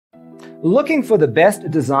Looking for the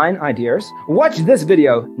best design ideas? Watch this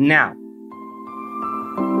video now.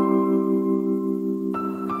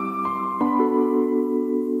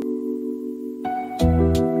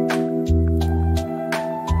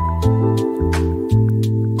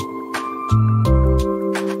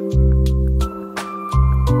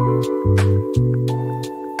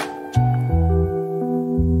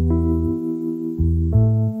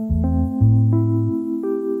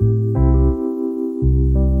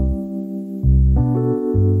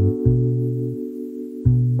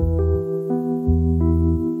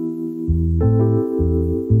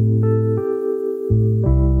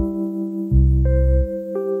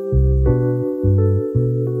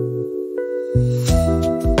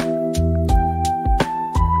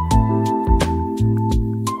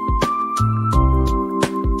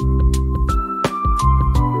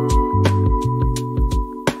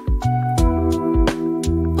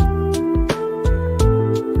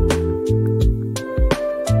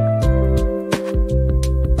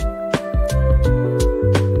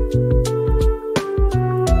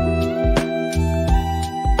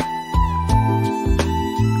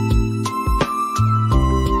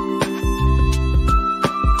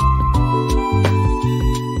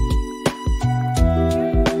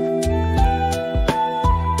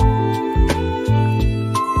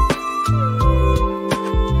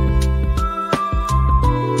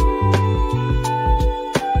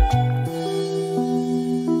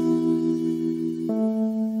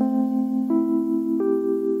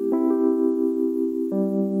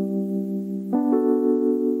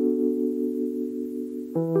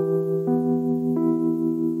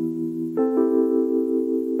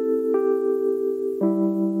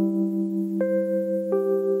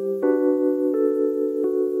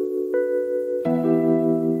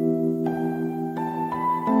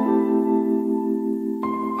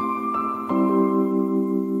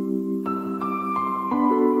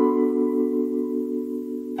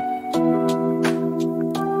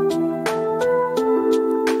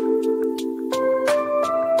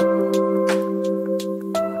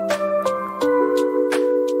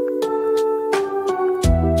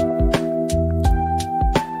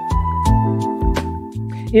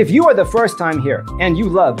 If you are the first time here and you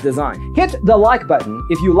love design, hit the like button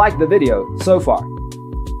if you like the video so far.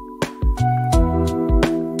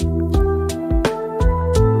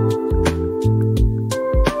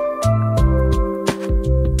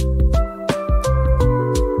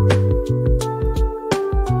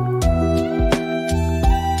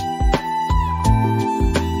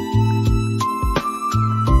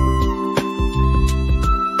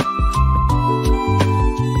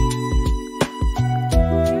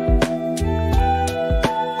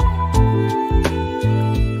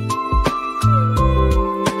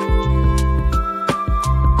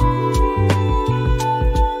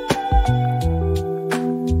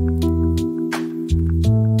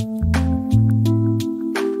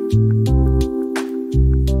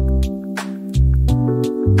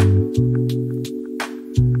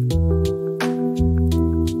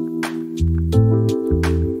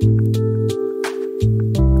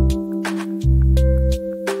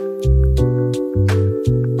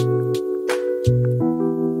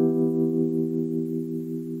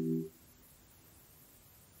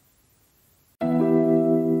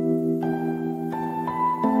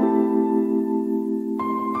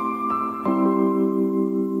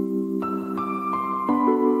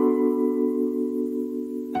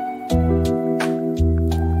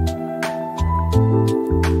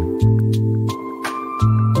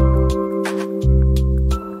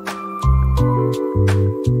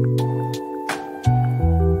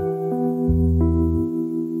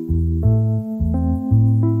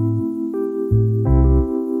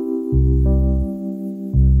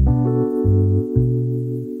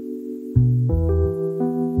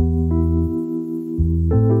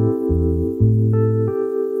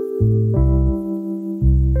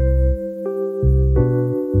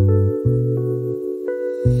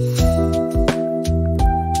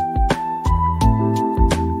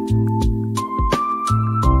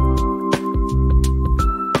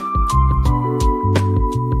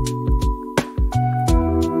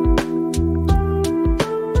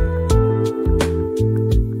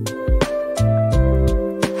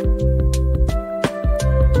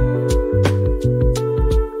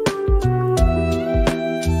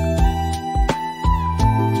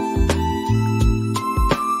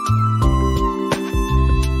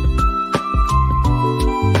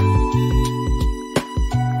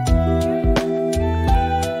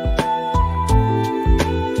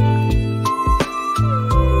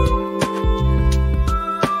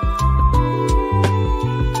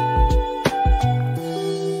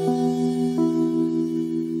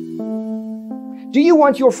 Do you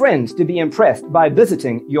want your friends to be impressed by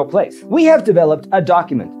visiting your place? We have developed a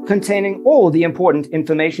document containing all the important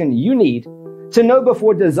information you need to know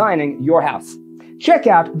before designing your house. Check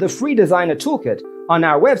out the free designer toolkit on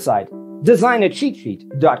our website,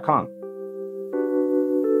 designercheatsheet.com.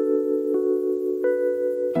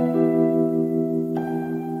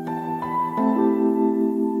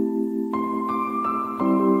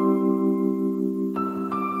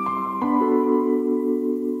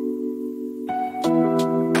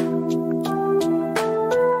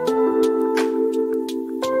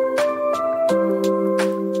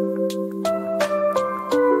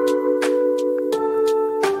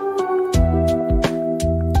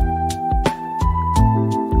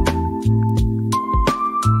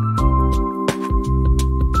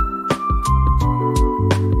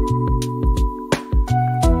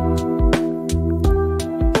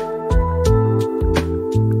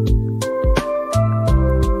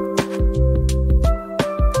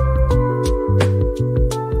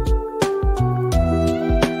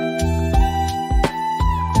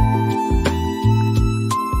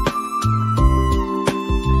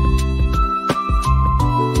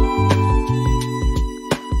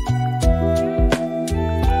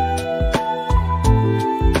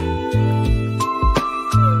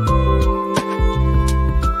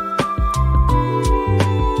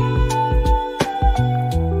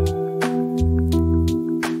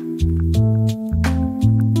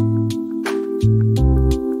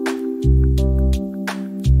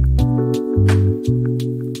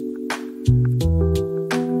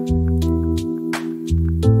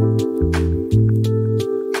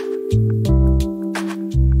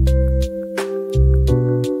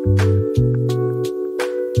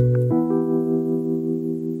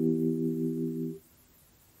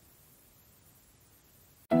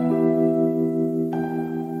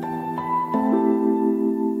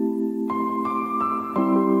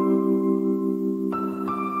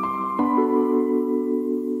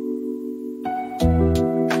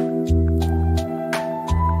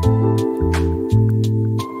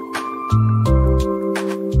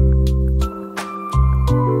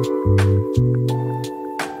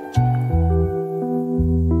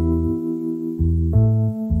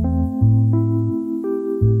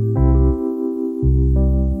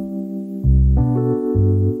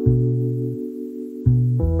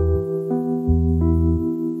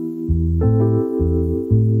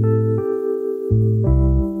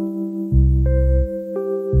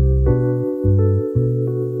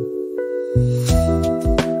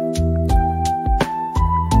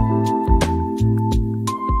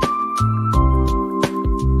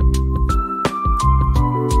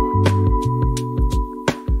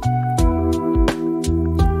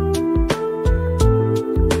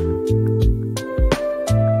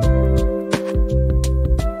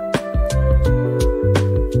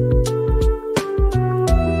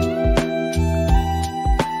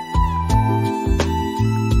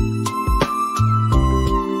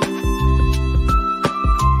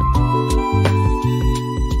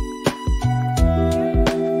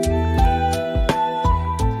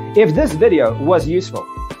 If this video was useful,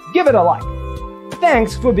 give it a like.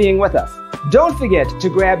 Thanks for being with us. Don't forget to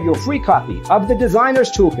grab your free copy of the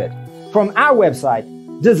Designer's Toolkit from our website,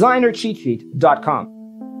 designercheatsheet.com.